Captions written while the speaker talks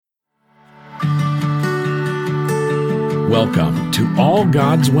Welcome to All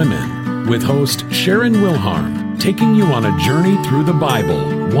God's Women with host Sharon Wilharm, taking you on a journey through the Bible,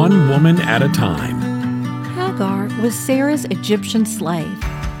 one woman at a time. Hagar was Sarah's Egyptian slave.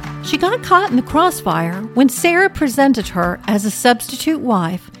 She got caught in the crossfire when Sarah presented her as a substitute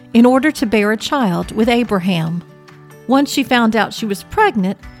wife in order to bear a child with Abraham. Once she found out she was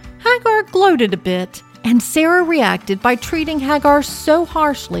pregnant, Hagar gloated a bit, and Sarah reacted by treating Hagar so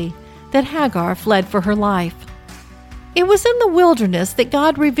harshly that Hagar fled for her life. It was in the wilderness that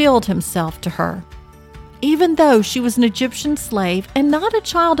God revealed himself to her. Even though she was an Egyptian slave and not a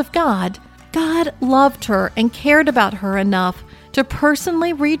child of God, God loved her and cared about her enough to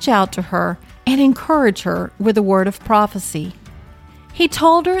personally reach out to her and encourage her with a word of prophecy. He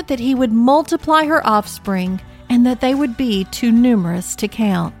told her that he would multiply her offspring and that they would be too numerous to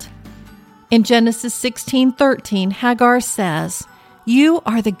count. In Genesis 16:13, Hagar says, "You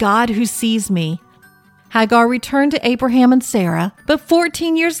are the God who sees me." Hagar returned to Abraham and Sarah, but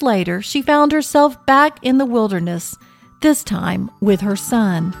 14 years later, she found herself back in the wilderness, this time with her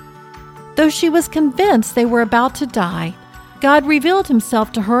son. Though she was convinced they were about to die, God revealed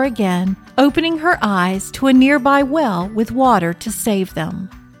himself to her again, opening her eyes to a nearby well with water to save them.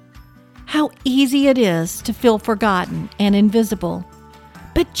 How easy it is to feel forgotten and invisible.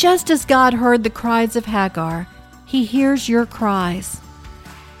 But just as God heard the cries of Hagar, he hears your cries.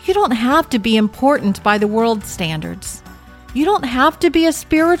 You don't have to be important by the world's standards. You don't have to be a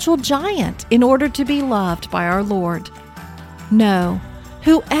spiritual giant in order to be loved by our Lord. No,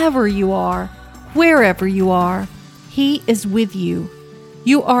 whoever you are, wherever you are, he is with you.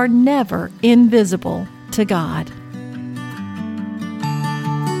 You are never invisible to God.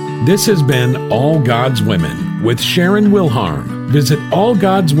 This has been All God's Women with Sharon Wilharm. Visit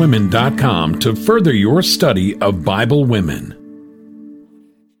allgodswomen.com to further your study of Bible women.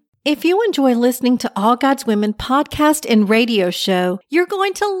 If you enjoy listening to All God's Women podcast and radio show, you're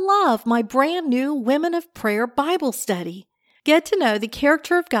going to love my brand new Women of Prayer Bible study. Get to know the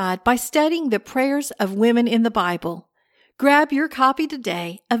character of God by studying the prayers of women in the Bible. Grab your copy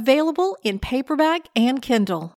today, available in paperback and Kindle.